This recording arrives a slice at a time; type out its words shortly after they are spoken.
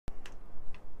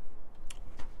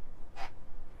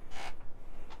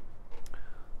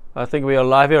I think we are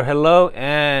live here. Hello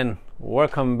and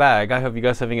welcome back. I hope you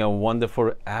guys are having a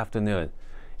wonderful afternoon.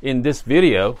 In this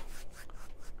video,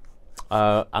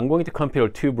 I'm going to compare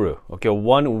two brew. Okay,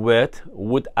 one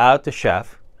without the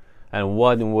Chaff and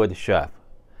one with Chaff.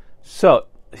 So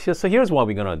here's what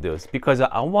we're gonna do. It's because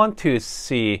I want to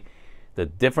see the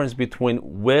difference between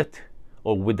with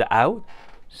or without.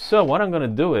 So what I'm gonna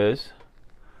do is,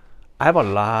 I have a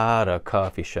lot of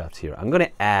coffee shops here. I'm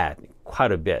gonna add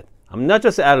quite a bit. I'm not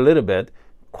just add a little bit,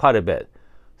 quite a bit.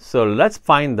 So let's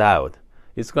find out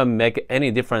it's gonna make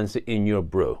any difference in your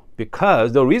brew.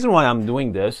 Because the reason why I'm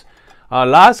doing this,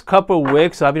 last couple of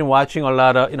weeks I've been watching a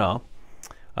lot of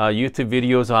YouTube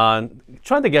videos on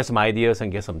trying to get some ideas and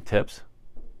get some tips.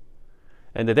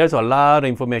 And there's a lot of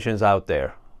information out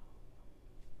there.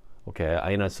 Okay,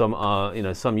 some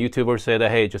YouTubers say that,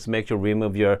 hey, just make sure you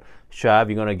remove your Chaff,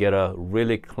 you're gonna get a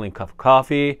really clean cup of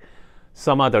coffee.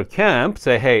 Some other camp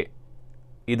say, hey,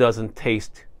 it doesn't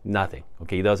taste nothing.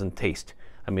 Okay, it doesn't taste.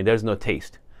 I mean, there's no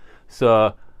taste.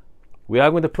 So we are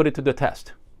going to put it to the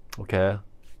test. Okay,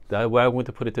 we are going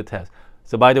to put it to the test.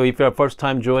 So by the way, if you're first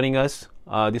time joining us,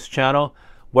 this channel,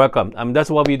 welcome. That's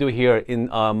what we do here in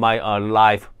my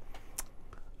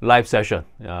live session.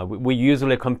 We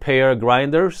usually compare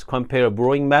grinders, compare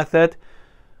brewing method.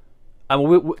 I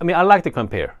mean, I like to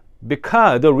compare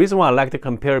because the reason why I like to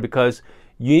compare because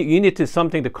you need to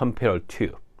something to compare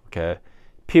to. Okay,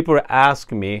 people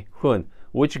ask me, Hun,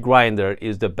 which grinder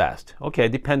is the best? Okay,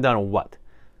 depend on what?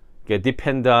 Okay,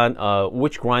 depend on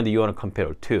which grinder you want to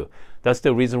compare to. That's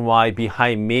the reason why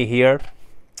behind me here,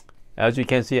 as you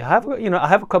can see, I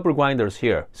have a couple of grinders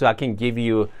here, so I can give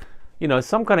you,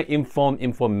 some kind of informed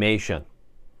information,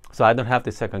 so I don't have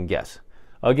to second guess.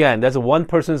 Again, that's one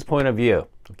person's point of view.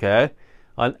 Okay,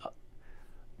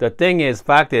 the thing is,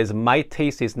 fact is, my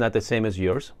taste is not the same as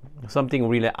yours. Something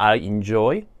really I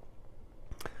enjoy.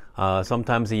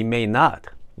 Sometimes it may not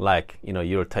like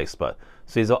your taste bud.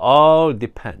 So it all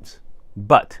depends.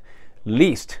 But at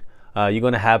least you're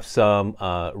gonna have some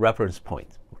reference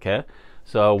points. Okay.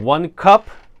 So one cup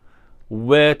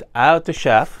without the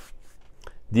Chaff.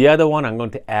 The other one I'm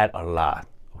going to add a lot.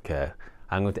 Okay.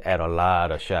 I'm going to add a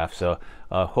lot of Chaff. So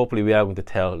hopefully we are going to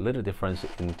tell a little difference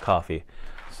in coffee.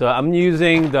 So I'm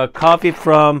using the coffee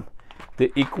from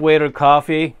the Equator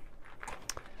Coffee,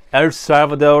 El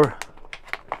Salvador.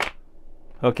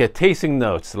 Okay, tasting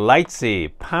notes: light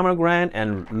seed, pomegranate,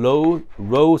 and low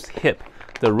rose hip.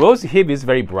 The rose hip is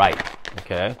very bright.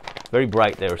 Okay, very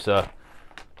bright there. So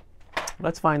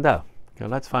let's find out. Okay,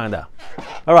 let's find out.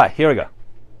 All right, here we go.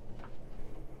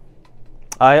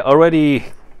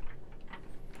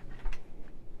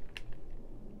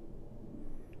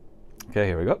 Okay,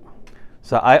 here we go.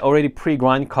 So I already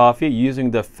pre-grind coffee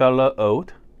using the fellow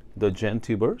oat, the Gen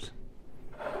tubers.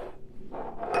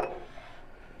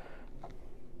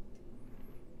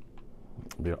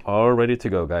 We're all ready to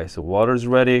go, guys. So water's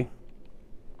ready.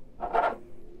 I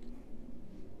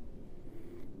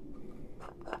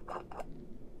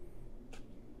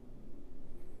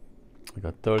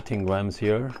got 13 grams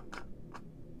here.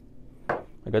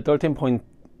 I got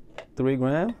 13.3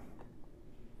 grams.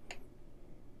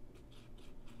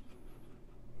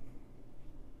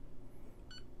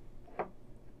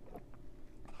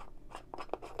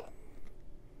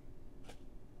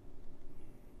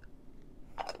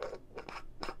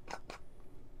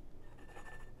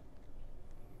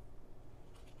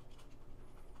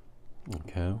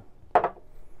 Okay.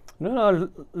 No,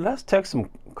 let's take some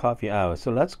coffee out.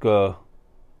 So let's go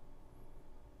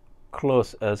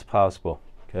close as possible.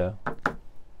 Okay.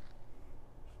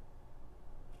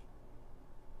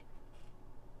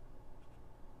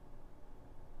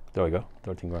 There we go.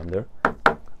 13 grams there.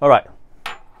 All right.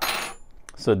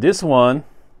 So this one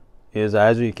is,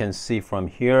 as you can see from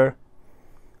here,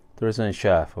 there's a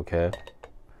Chaff. Okay.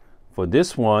 For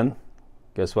this one,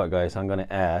 guess what, guys? I'm gonna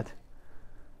add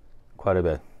quite a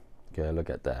bit. Okay, look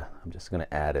at that. I'm just gonna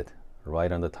add it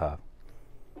right on the top.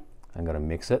 I'm gonna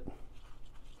mix it.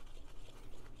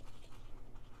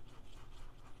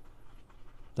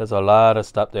 There's a lot of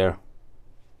stuff there.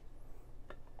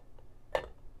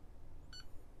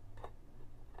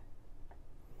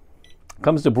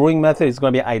 Comes to brewing method, it's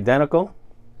gonna be identical.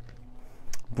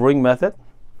 Brewing method.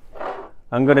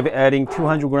 I'm gonna be adding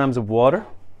 200 grams of water.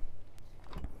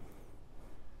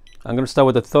 I'm gonna start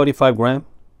with a 35 gram.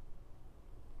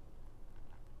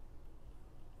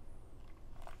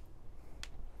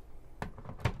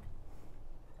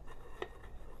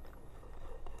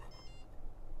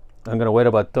 I'm going to wait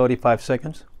about 35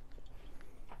 seconds.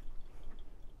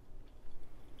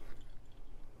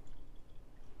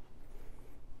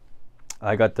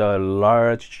 I got the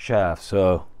large Chaff,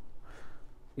 so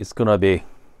it's gonna be,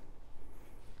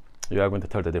 you are going to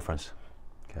tell the difference.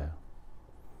 Okay.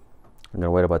 I'm gonna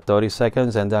wait about 30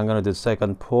 seconds and then I'm gonna do the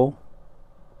second pull.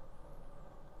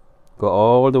 Go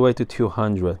all the way to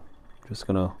 200. Just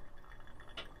gonna,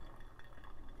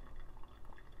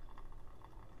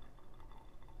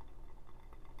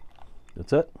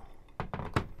 that's it.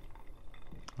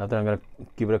 After I'm gonna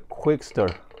give it a quick stir.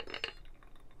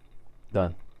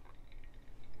 Done.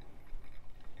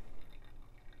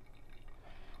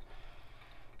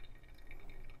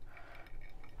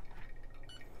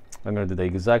 I'm going to do the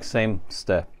exact same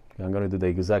step. I'm going to do the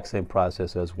exact same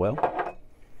process as well.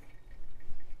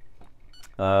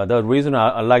 The reason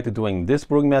I like doing this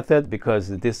brewing method because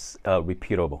this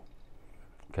repeatable.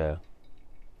 Okay.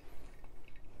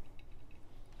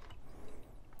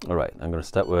 All right. I'm going to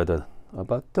start with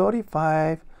about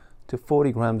 35 to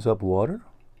 40 grams of water.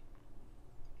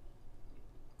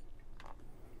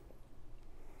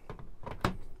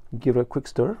 Give it a quick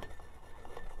stir.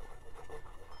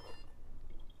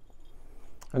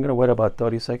 I'm going to wait about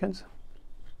 30 seconds.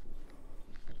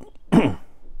 There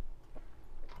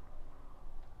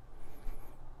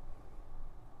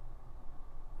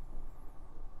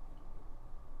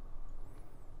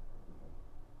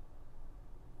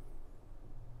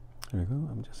you go.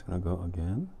 I'm just going to go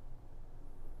again.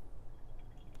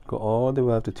 Go all the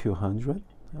way up to 200.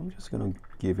 I'm just going to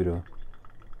give it a,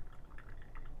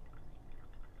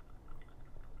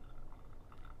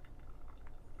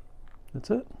 that's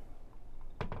it.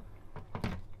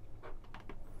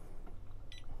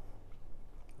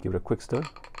 Give it a quick stir.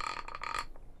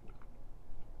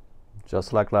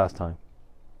 Just like last time.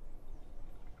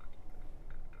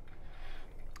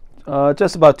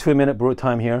 Just about 2-minute brew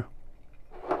time here.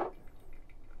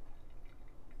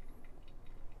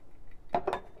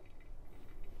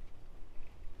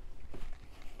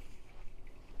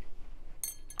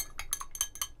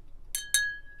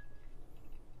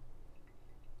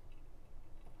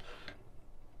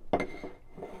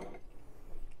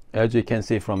 As you can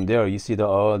see from there, you see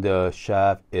all the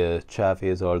chaff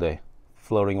is all the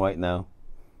floating right now.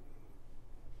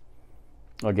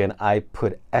 Again, I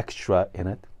put extra in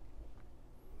it.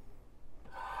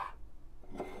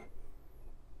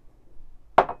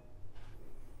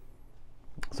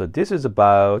 So this is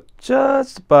about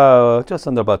just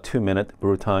under about 2-minute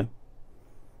brew time.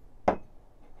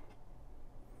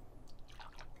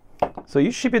 So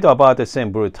you should be about the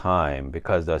same brew time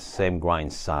because the same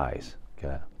grind size.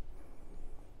 Okay.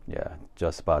 Yeah,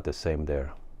 just about the same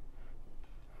there.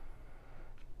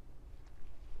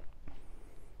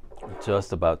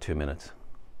 Just about 2 minutes.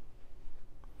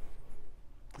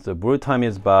 So brew time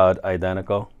is about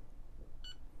identical.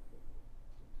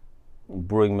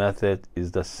 Brewing method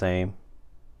is the same.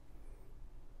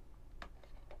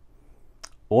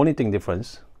 Only thing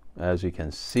difference, as you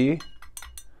can see,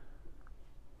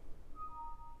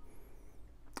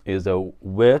 is the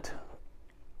with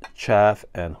chaff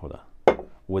and hold on,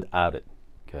 without it.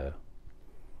 Okay,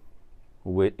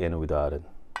 with and without it.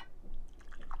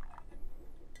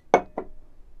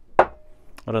 I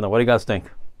don't know. What do you guys think?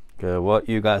 Okay, what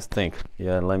you guys think?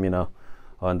 Yeah, let me know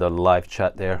on the live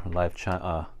chat there, live chat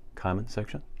comment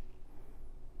section.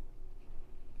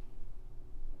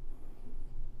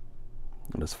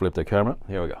 Let's flip the camera.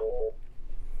 Here we go.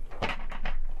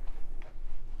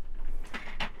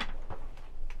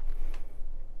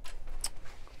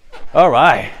 All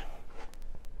right.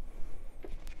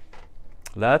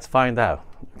 Let's find out.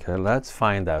 Okay, let's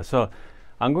find out. So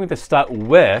I'm going to start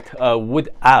with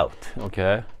without.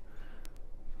 Okay.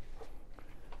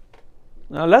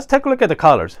 Now let's take a look at the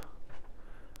colors.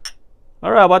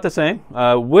 All right, about the same.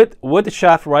 With the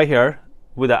Chaff right here,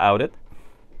 without it.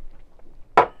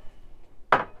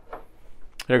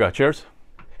 Here you go. Cheers.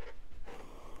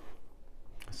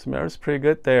 Smells pretty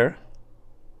good there.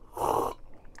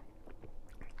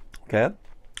 Okay.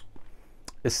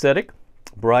 Aesthetic,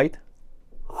 bright.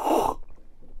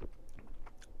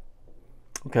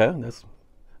 Okay, that's.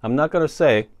 I'm not gonna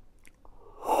say.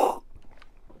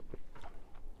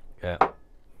 Yeah.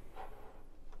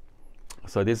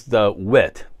 So this is the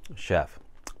wet Chaff.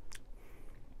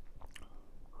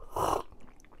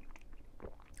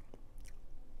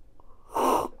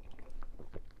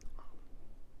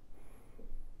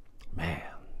 Man.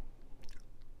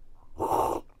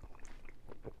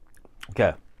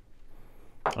 Okay.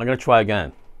 I'm gonna try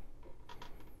again.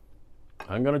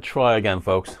 I'm gonna try again,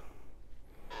 folks.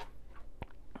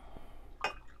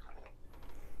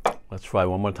 Let's try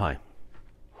one more time.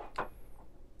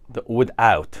 The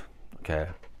without. Okay,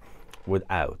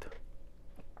 without.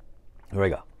 Here we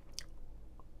go.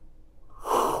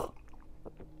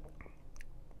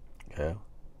 Okay.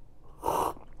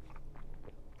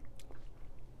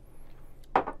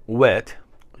 with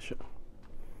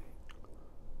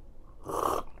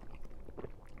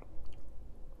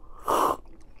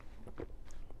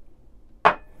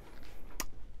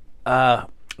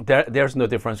there's no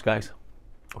difference, guys.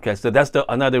 Okay, so that's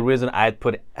another reason I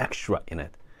put extra in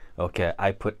it. Okay,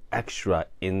 I put extra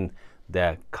in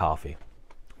the coffee.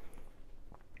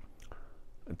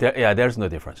 There's no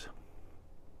difference.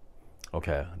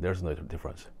 Okay, there's no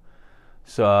difference.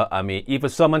 So I mean, if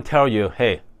someone tell you,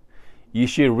 hey, you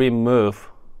should remove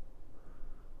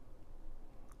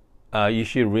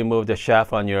the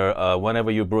chaff on your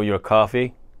whenever you brew your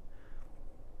coffee,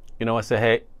 you know, I say,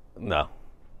 hey, no.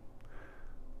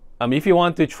 I mean, if you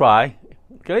want to try,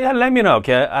 okay, yeah, let me know.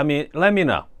 Okay, I mean, let me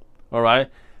know. All right,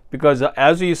 because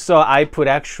as you saw, I put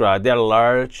extra. They're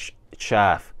large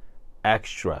chaff,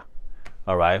 extra.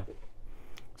 All right.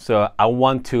 So I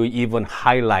want to even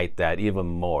highlight that even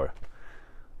more.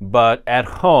 But at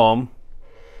home,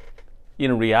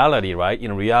 in reality, right?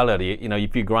 In reality, you know,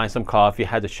 if you grind some coffee,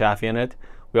 has a chaff in it,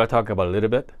 we are talking about a little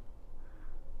bit.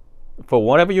 For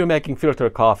whatever you're making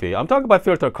filtered coffee, I'm talking about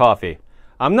filtered coffee.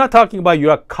 I'm not talking about you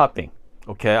are cupping,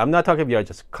 okay? I'm not talking about you are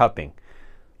just cupping.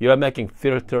 You are making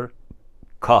filtered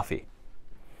coffee.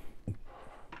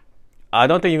 I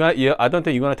don't think you're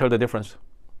gonna tell the difference.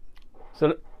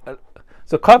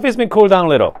 So coffee's been cooled down a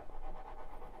little.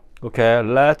 Okay,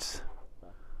 let's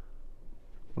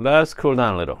cool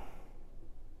down a little.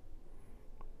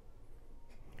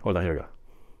 Hold on, here we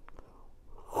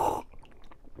go.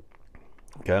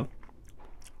 Okay.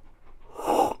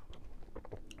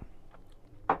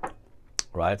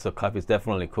 Right, so coffee is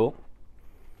definitely cool.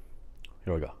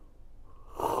 Here we go.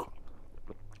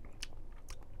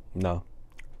 No.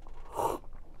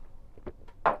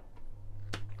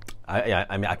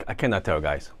 I mean, I cannot tell,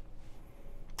 guys.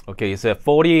 Okay, it's a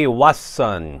 40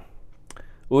 Watson.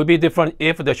 It would be different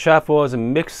if the chaff was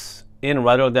mixed in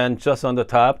rather than just on the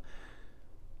top.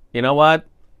 You know what?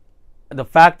 The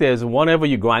fact is, whenever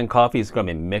you grind coffee, it's going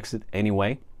to be mixed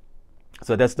anyway.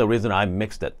 So that's the reason I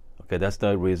mixed it. Okay, that's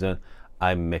the reason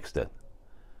I mixed it.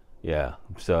 Yeah,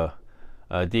 so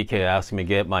DK asked me to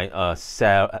get my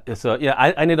so yeah,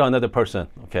 I need another person,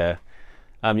 okay?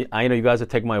 I know you guys will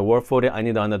take my word for it. I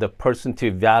need another person to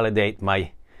validate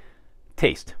my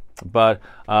taste. But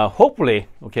hopefully,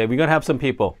 okay, we're gonna have some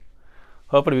people.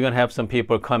 Hopefully, we're gonna have some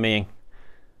people coming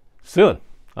soon.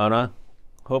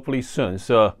 Hopefully soon.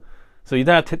 So you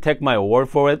don't have to take my word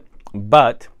for it.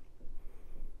 But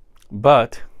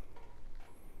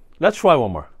let's try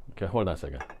one more. Okay, hold on a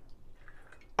second.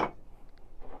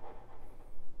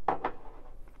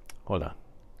 Hold on.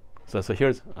 So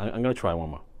here's I'm gonna try one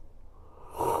more.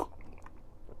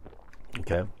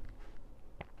 Okay.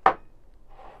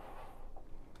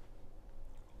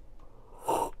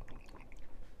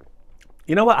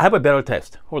 You know what? I have a better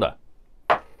taste. Hold on.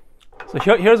 So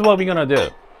here's what we're gonna do.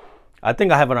 I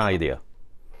think I have an idea.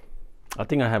 I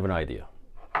think I have an idea,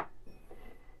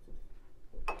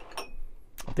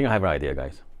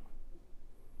 guys.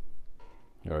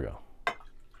 Here we go.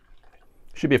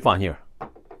 Should be fun here.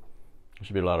 It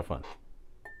should be a lot of fun.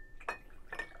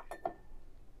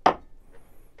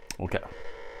 Okay.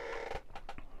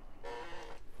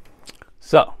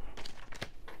 So,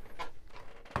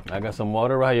 I got some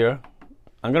water right here.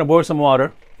 I'm gonna boil some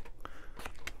water.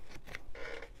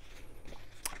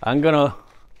 Hold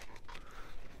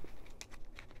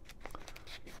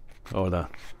on.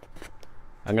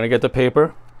 I'm gonna get the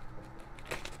paper.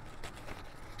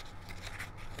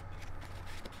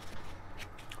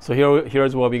 So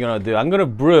here's what we're gonna do. I'm gonna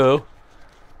brew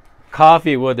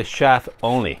coffee with the chaff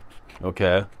only.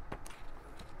 Okay.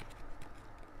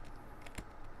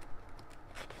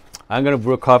 I'm gonna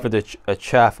brew coffee with a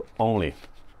chaff only.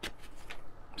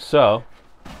 So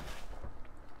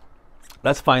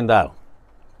let's find out.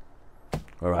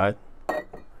 All right.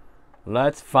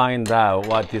 Let's find out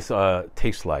what this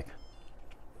tastes like.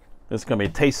 It's gonna be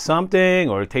taste something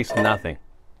or taste nothing.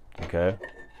 Okay.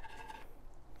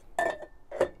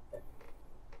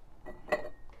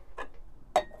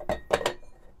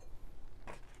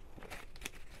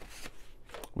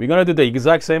 We're gonna do the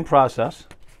exact same process.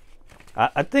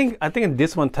 I think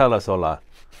this one tells us a lot.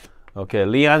 Okay,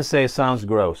 Leon says sounds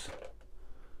gross.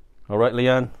 All right,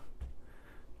 Leon.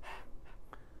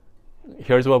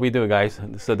 Here's what we do, guys.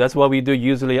 So that's what we do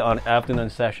usually on afternoon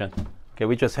session. Okay,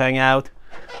 we just hang out,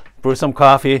 brew some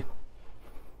coffee.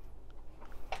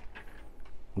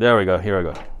 There we go. Here we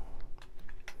go.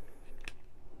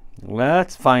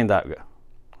 Let's find out.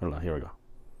 Hold on. Here we go.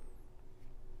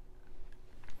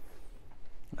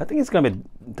 I think it's gonna be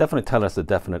definitely tell us the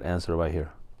definite answer right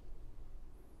here.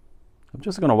 I'm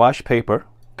just gonna wash paper.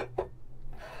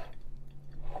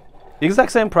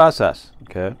 Exact same process.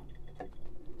 Okay.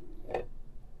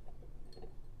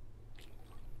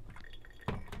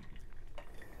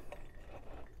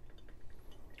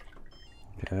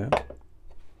 Okay.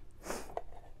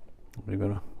 We're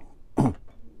gonna.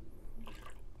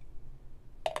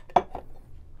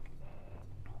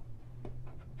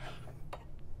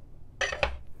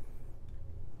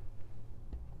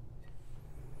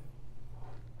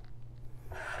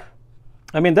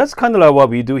 I mean, that's kind of like what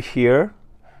we do here.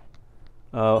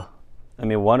 I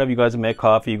mean, one of you guys make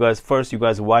coffee. You guys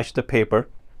wash the paper.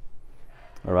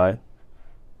 All right.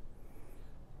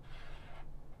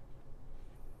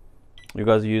 You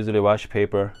guys usually wash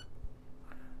paper.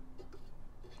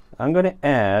 I'm gonna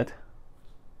add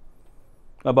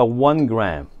about 1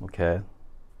 gram. Okay.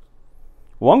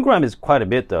 1 gram is quite a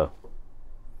bit, though.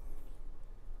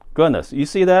 Goodness, you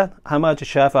see that? How much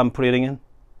Chaff I'm putting in?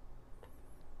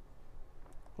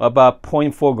 About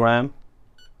 0.4 gram.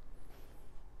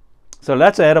 So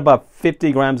let's add about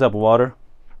 50 grams of water.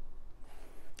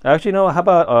 Actually, no. How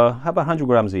about 100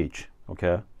 grams each?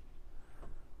 Okay.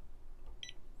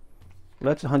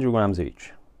 Let's 100 grams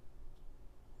each.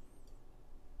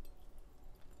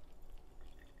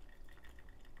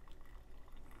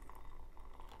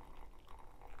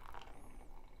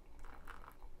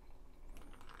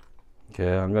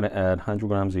 Okay, I'm gonna add 100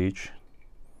 grams each.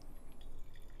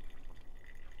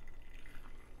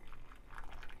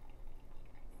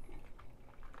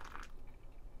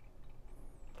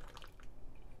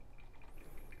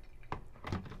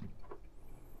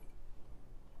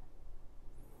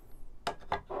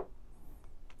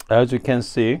 As you can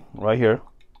see right here,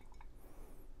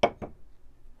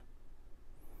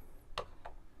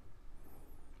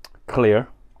 clear.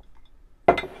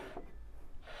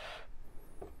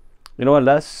 You know what?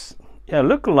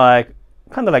 Look like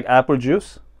kind of like apple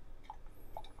juice.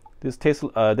 This tastes.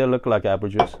 They look like apple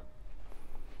juice.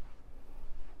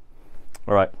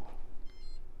 All right.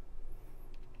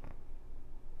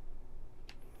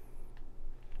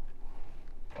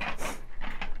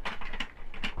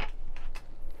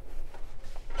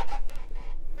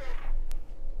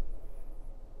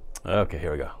 Okay,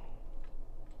 here we go.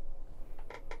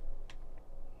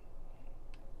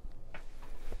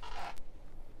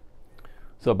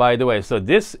 So by the way, so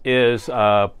this is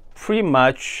pretty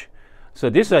much, so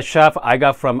this is a Chaff I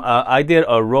got from, I did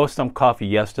a roast some coffee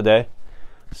yesterday.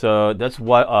 So that's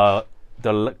what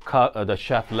the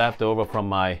Chaff left over from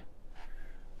my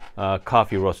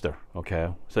coffee roaster. Okay,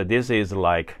 so this is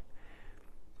like,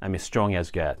 I mean, strong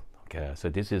as get. Okay, so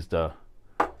this is the,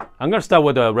 I'm gonna start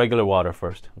with the regular water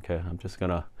first. Okay, I'm just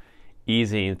gonna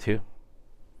ease into.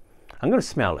 I'm gonna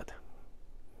smell it.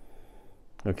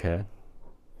 Okay.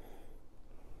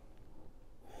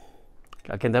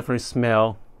 I can definitely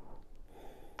smell.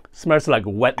 Smells like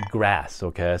wet grass.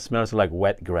 Okay, smells like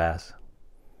wet grass.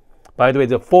 By the way,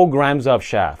 the 4 grams of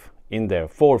Chaff in there,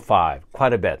 4 or 5,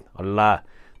 quite a bit, a lot.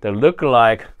 They look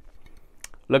like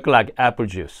apple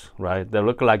juice, right? They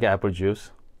look like apple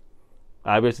juice.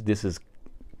 Obviously, this is.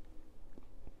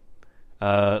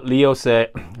 Leo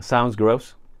said, sounds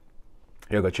gross.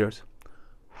 Here you go, cheers.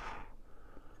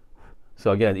 So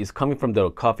again, it's coming from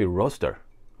the coffee roaster,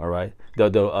 all right?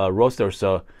 The roaster,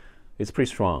 so it's pretty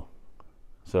strong.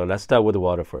 So let's start with the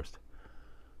water first.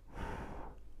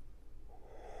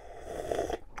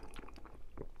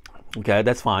 Okay,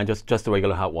 that's fine, just the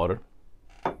regular hot water.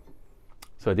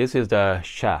 So this is the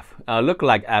Chaff. Look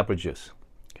like apple juice,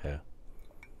 okay?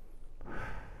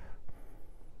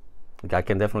 I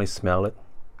can definitely smell it.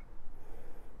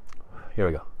 Here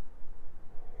we go.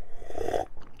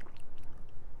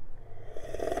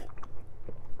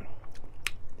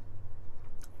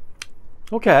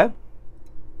 Okay.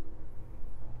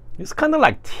 It's kind of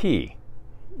like tea.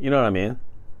 You know what I mean?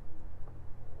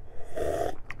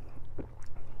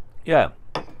 Yeah.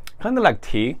 Kind of like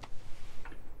tea.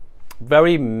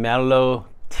 Very mellow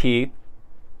tea.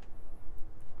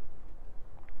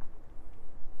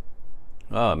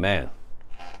 Oh man.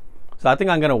 So I think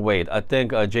I'm gonna wait. I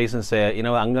think Jason said, you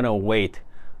know, I'm gonna wait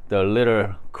the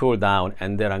little cool down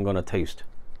and then I'm gonna taste.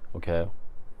 Okay.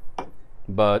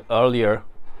 But earlier,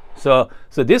 so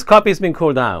this coffee has been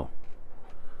cooled down.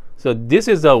 So this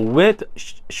is the with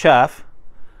Chaff,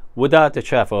 without the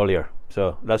Chaff earlier.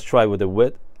 So let's try with the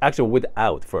with, actually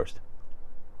without first.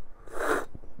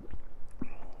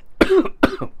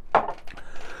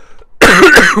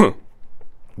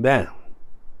 Man.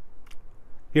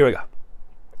 Here we go.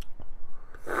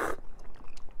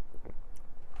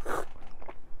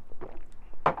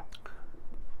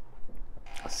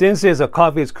 Since the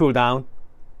coffee is cooled down,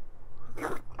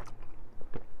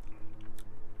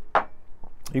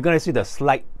 you're gonna see the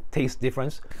slight taste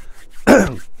difference.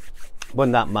 but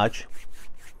not much.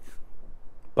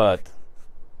 But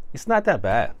it's not that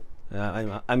bad.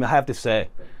 I have to say,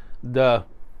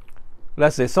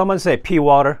 let's say someone say pea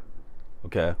water,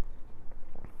 okay?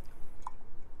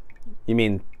 You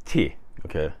mean tea,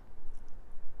 okay?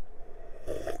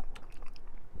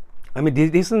 I mean,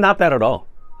 this is not bad at all.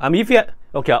 I mean, if you,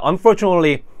 okay,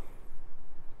 unfortunately,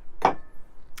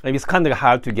 it's kind of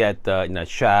hard to get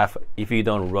chaff if you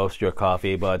don't roast your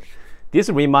coffee, but this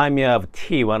reminds me of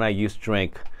tea when I used to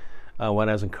drink when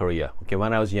I was in Korea. Okay,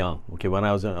 when I was young. Okay, when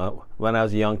I was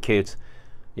a young kid,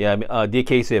 yeah,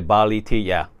 DKC barley tea.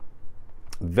 Yeah,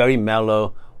 very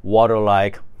mellow,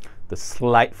 water-like, the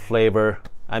slight flavor.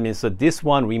 I mean, so this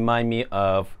one remind me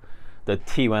of the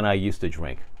tea when I used to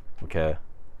drink. Okay,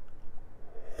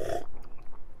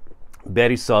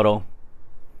 very subtle.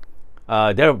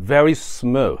 They're very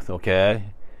smooth. Okay,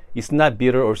 it's not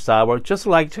bitter or sour. Just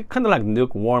kind of like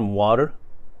lukewarm water.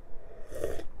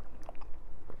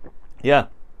 Yeah,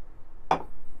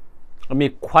 I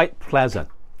mean, quite pleasant.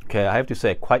 Okay, I have to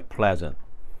say, quite pleasant.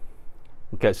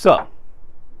 Okay, so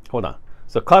hold on.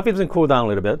 So coffee's been cooled down a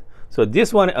little bit. So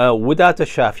this one without the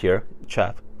chaff here,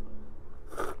 chaff.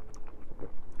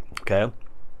 Okay,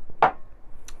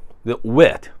 the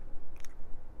wit.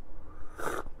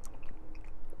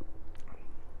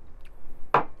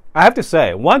 I have to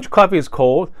say, once coffee is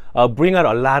cold, bring out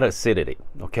a lot of acidity.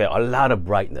 Okay, a lot of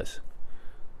brightness.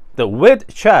 The with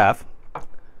chaff,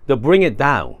 they bring it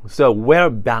down, so we're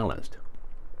balanced.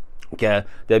 Okay,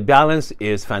 the balance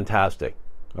is fantastic.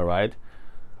 All right,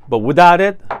 but without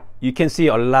it, you can see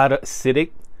a lot of acidic.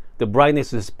 The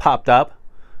brightness is popped up.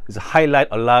 It's highlight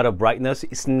a lot of brightness.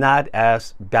 It's not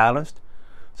as balanced.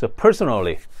 So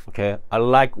personally, okay, I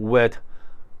like with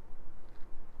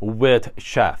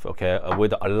chaff. Okay,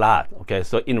 with a lot. Okay,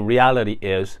 so in reality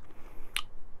is,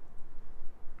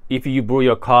 if you brew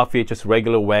your coffee just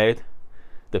regular way,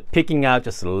 the picking out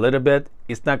just a little bit,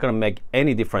 it's not going to make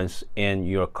any difference in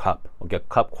your cup. Okay,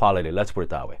 cup quality. Let's put it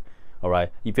that way. All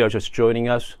right. If you're just joining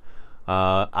us,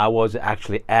 I was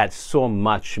actually add so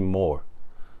much more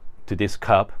to this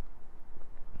cup.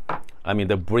 I mean,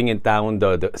 they bring it down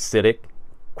the acidic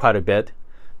quite a bit.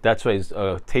 That's why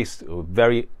it tastes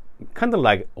very kind of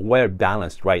like well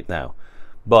balanced right now.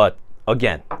 But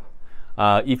again,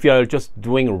 if you're just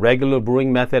doing regular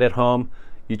brewing method at home,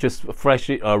 you just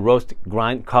freshly roast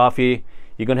grind coffee,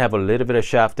 you're gonna have a little bit of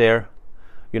chaff there.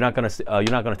 You're not gonna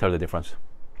tell the difference.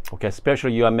 Okay,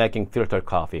 especially you are making filtered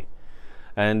coffee.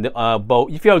 And but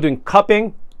if you are doing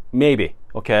cupping, maybe.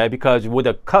 Okay, because with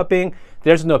the cupping,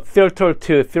 there's no filter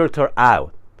to filter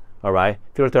out. All right,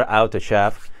 filter out the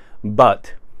chaff.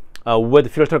 But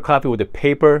with filtered coffee, with the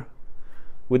paper,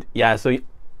 so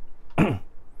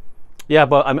yeah,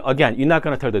 but again, you're not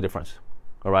gonna tell the difference.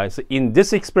 All right, so in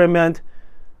this experiment,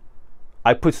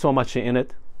 I put so much in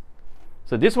it.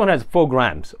 So this one has 4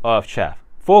 grams of chaff,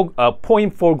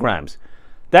 0.4 grams.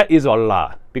 That is a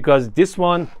lot because this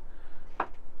one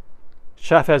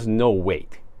chaff has no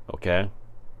weight. Okay,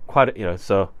 quite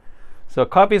so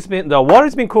coffee's been, the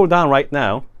water's been cooled down right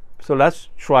now. So let's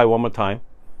try one more time.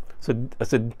 So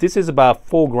this is about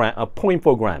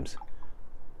 0.4 grams.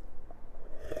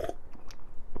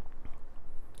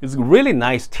 It's really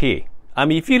nice tea. I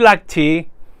mean, if you like tea,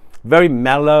 very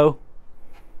mellow.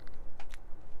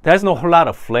 There's no whole lot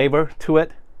of flavor to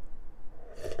it.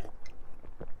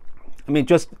 I mean,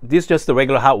 just the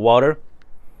regular hot water.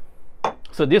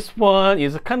 So this one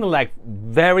is kind of like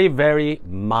very, very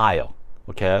mild.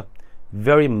 Okay,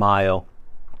 very mild.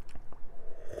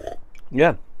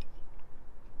 Yeah.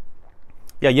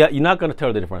 You're not gonna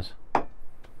tell the difference.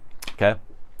 Okay.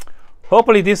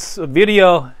 Hopefully this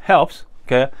video helps.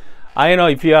 Okay. I know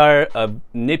if you are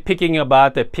nitpicking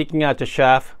about picking out the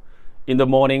chaff in the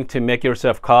morning to make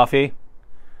yourself coffee,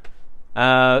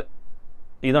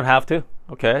 you don't have to.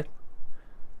 Okay.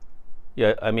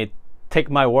 Yeah, I mean, take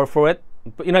my word for it.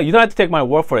 But you don't have to take my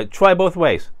word for it. Try both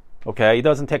ways. Okay, it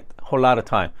doesn't take a whole lot of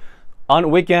time.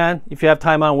 On weekend, if you have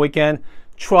time on weekend,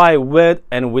 try with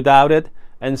and without it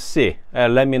and see.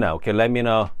 Let me know. Okay, let me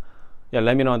know. Yeah,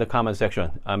 let me know in the comment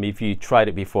section. If you tried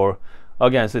it before.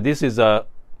 Again, so this is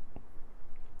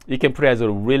you can put it as a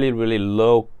really, really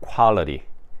low quality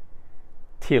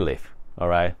tea leaf. All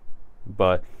right,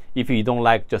 but if you don't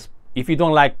like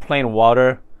plain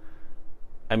water,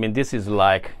 I mean, this is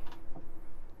like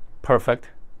perfect.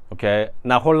 Okay,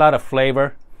 not a whole lot of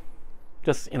flavor.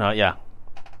 Just yeah.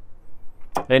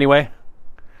 Anyway,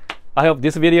 I hope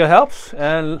this video helps,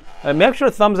 and make sure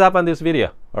thumbs up on this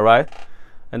video. All right,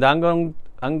 and I'm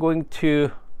going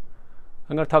to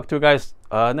talk to you guys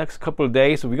next couple of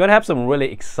days. We're gonna have some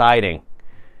really exciting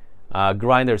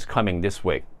grinders coming this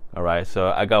week. All right,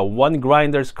 so I got 1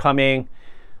 grinders coming,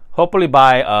 hopefully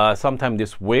by sometime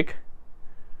this week.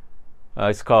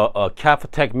 It's called Chaff,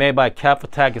 made by Chaff.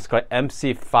 It's called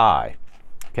MC5.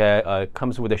 Okay, it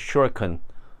comes with a shuriken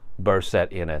burr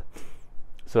set in it.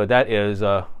 So that is,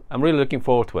 I'm really looking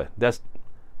forward to it.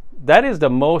 That is the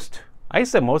most, I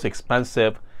say, most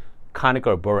expensive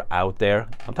conical burr out there.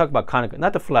 I'm talking about conical,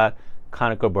 not the flat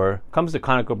conical burr. Comes to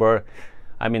conical burr,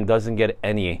 I mean, doesn't get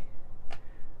any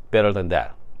better than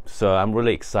that. So I'm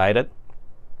really excited,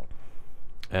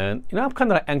 and I'm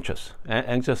kind of anxious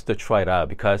to try it out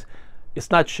because it's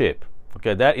not cheap.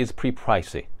 Okay, that is pretty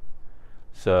pricey.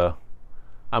 So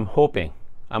I'm hoping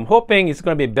it's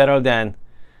going to be better than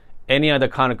any other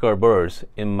conical burrs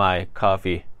in my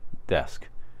coffee desk.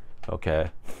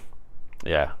 Okay,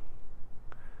 yeah.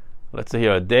 Let's see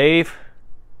here. Dave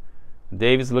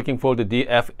is looking for the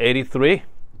DF83.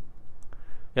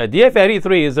 Yeah,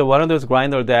 DF83 is one of those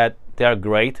grinders that they're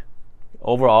great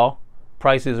overall.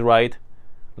 Price is right.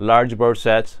 Large burr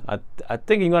sets. I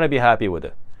think you're going to be happy with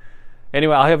it.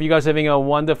 Anyway, I hope you guys are having a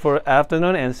wonderful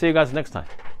afternoon, and see you guys next time.